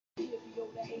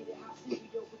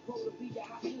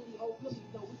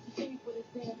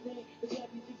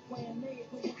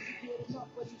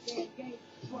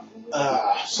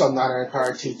Some Niner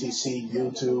Empire TTC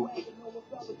YouTube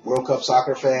World Cup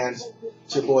soccer fans.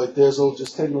 It's your boy Thizzle.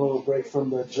 Just taking a little break from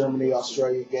the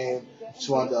Germany-Australia game. Just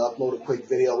wanted to upload a quick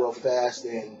video real fast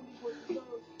and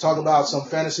talk about some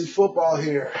fantasy football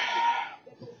here.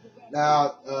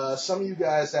 Now, some of you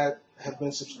guys that have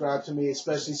been subscribed to me,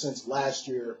 especially since last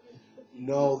year,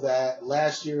 know that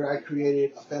last year I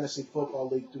created a fantasy football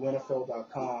league through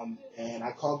NFL.com, and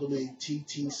I called the league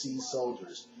Ttc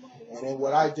Soldierz. And then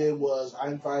what I did was I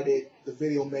invited the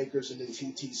video makers in the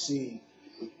TTC,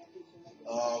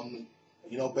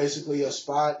 basically a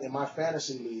spot in my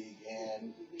fantasy league.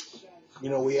 And,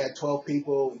 we had 12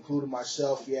 people, including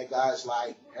myself. We had guys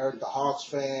like Eric the Hawks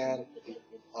fan,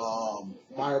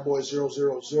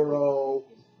 Mireboy000,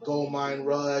 Goldmine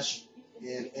Rush,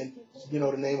 and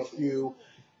to name a few.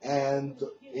 And,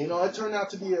 it turned out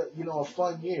to be a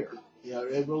fun year.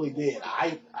 It really did.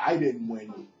 I didn't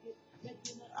win.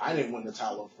 I didn't win the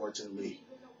title, unfortunately.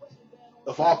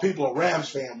 Of all people, a Rams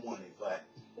fan won it, but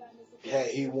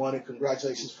hey, he won it.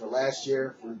 Congratulations for last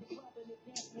year for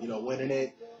winning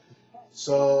it.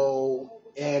 So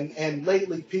and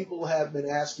lately people have been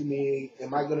asking me,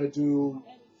 am I gonna do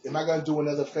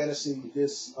another fantasy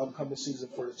this upcoming season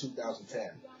for the 2010?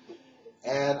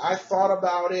 And I thought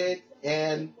about it,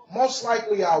 and most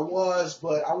likely I was,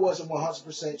 but I wasn't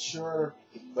 100% sure.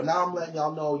 But now I'm letting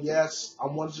y'all know, yes,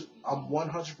 I'm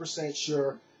 100%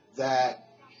 sure that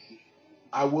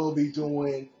I will be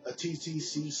doing a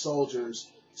Ttc Soldierz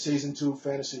Season 2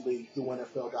 Fantasy League through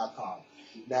NFL.com.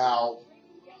 Now,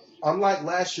 unlike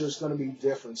last year, it's going to be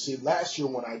different. See, last year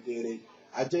when I did it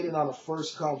on a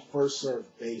first-come, first-served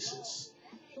basis.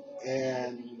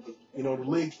 And, the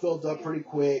league filled up pretty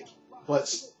quick.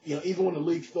 But, even when the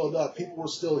league filled up, people were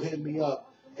still hitting me up.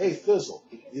 Hey, Thizzle,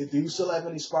 do you still have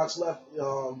any spots left,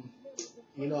 in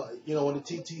the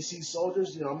Ttc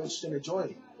Soldierz? I'm interested in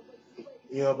joining.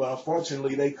 But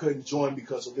unfortunately, they couldn't join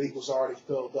because the league was already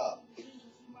filled up.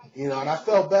 And I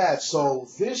felt bad. So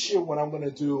this year, what I'm going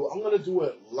to do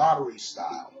it lottery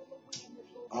style.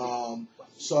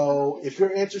 So if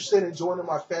you're interested in joining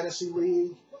my fantasy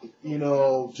league,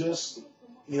 just,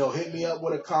 hit me up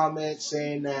with a comment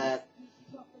saying that,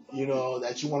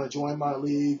 that you want to join my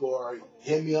league, or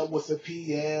hit me up with a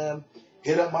PM,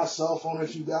 hit up my cell phone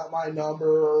if you got my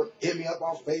number, hit me up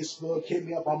on Facebook, hit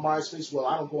me up on MySpace. Well,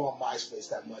 I don't go on MySpace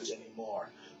that much anymore.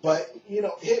 But,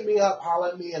 hit me up, holler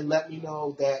at me, and let me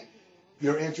know that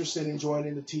you're interested in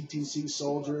joining the Ttc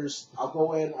Soldierz. I'll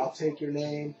go in, I'll take your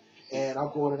name, and I'll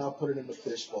go in and I'll put it in the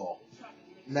fishbowl.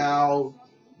 Now,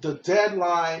 the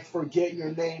deadline for getting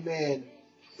your name in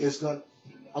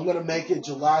I'm going to make it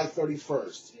July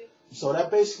 31st. So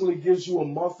that basically gives you a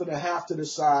month and a half to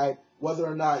decide whether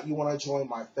or not you want to join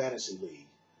my fantasy league.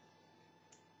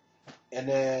 And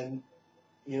then,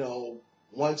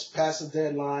 once past the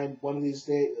deadline, one of these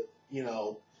days,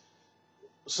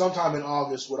 sometime in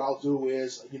August, what I'll do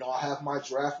is, I'll have my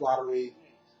draft lottery.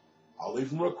 I'll leave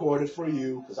them recorded for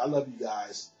you because I love you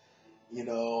guys.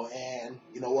 And,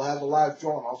 we'll have a live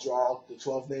drawing. I'll draw the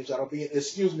 12 names that'll be,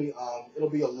 it'll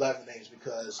be 11 names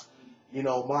because,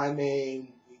 my name,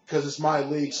 because it's my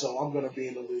league, so I'm going to be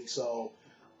in the league. So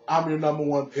I'm your number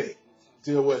one pick.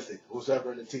 Deal with it. Who's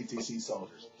ever in the Ttc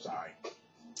Soldierz. Sorry.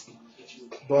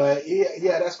 But,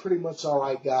 yeah, that's pretty much all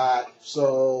I got.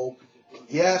 So,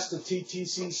 yes, the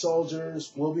Ttc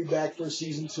Soldierz will be back for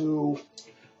Season 2.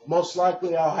 Most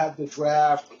likely I'll have the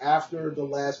draft after the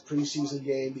last preseason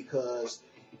game because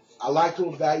I like to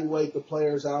evaluate the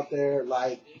players out there,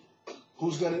 like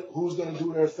who's gonna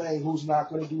do their thing, who's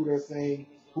not gonna do their thing,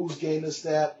 who's gained a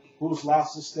step, who's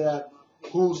lost a step,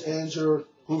 who's injured,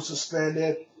 who's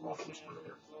suspended,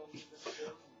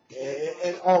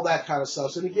 and all that kind of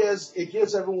stuff. So it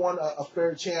gives everyone a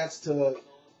fair chance to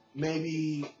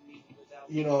maybe,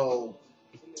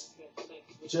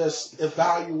 just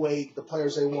evaluate the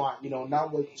players they want,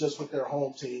 not just with their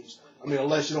home teams. I mean,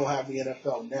 unless you don't have the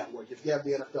NFL Network. If you have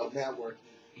the NFL Network,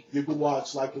 you can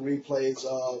watch like the replays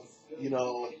of,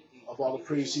 of all the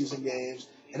preseason games,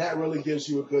 and that really gives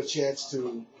you a good chance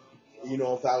to,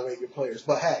 evaluate your players.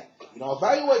 But hey,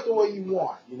 evaluate the way you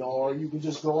want, or you can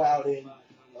just go out and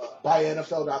buy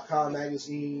NFL.com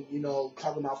magazine,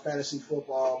 talking about fantasy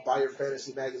football, buy your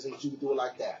fantasy magazines. You can do it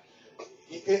like that.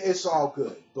 It's all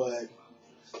good, but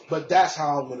that's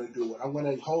how I'm going to do it. I'm going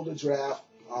to hold the draft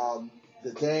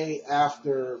the day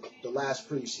after the last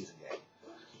preseason game.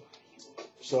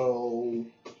 So,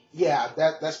 yeah,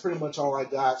 that's pretty much all I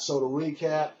got. So to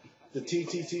recap, the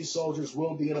Ttc Soldierz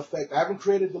will be in effect. I haven't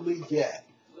created the league yet.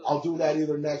 I'll do that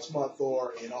either next month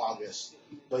or in August.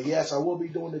 But yes, I will be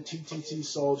doing the Ttc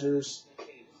Soldierz,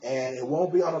 and it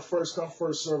won't be on a first come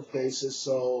first served basis.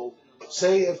 So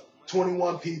say if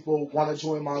 21 people want to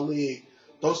join my league,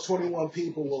 those 21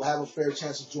 people will have a fair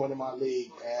chance of joining my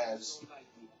league. As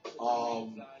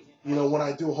when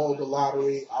I do hold the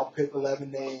lottery, I'll pick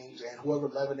 11 names, and whoever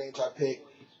 11 names I pick,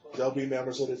 they'll be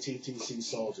members of the Ttc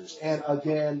Soldierz. And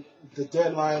again, the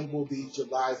deadline will be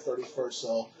July 31st,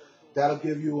 so that'll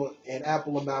give you an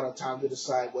ample amount of time to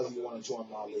decide whether you want to join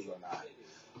my league or not.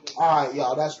 All right,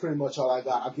 y'all, that's pretty much all I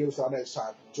got. I'll give it to y'all next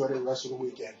time. Enjoy the rest of the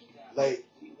weekend. Late.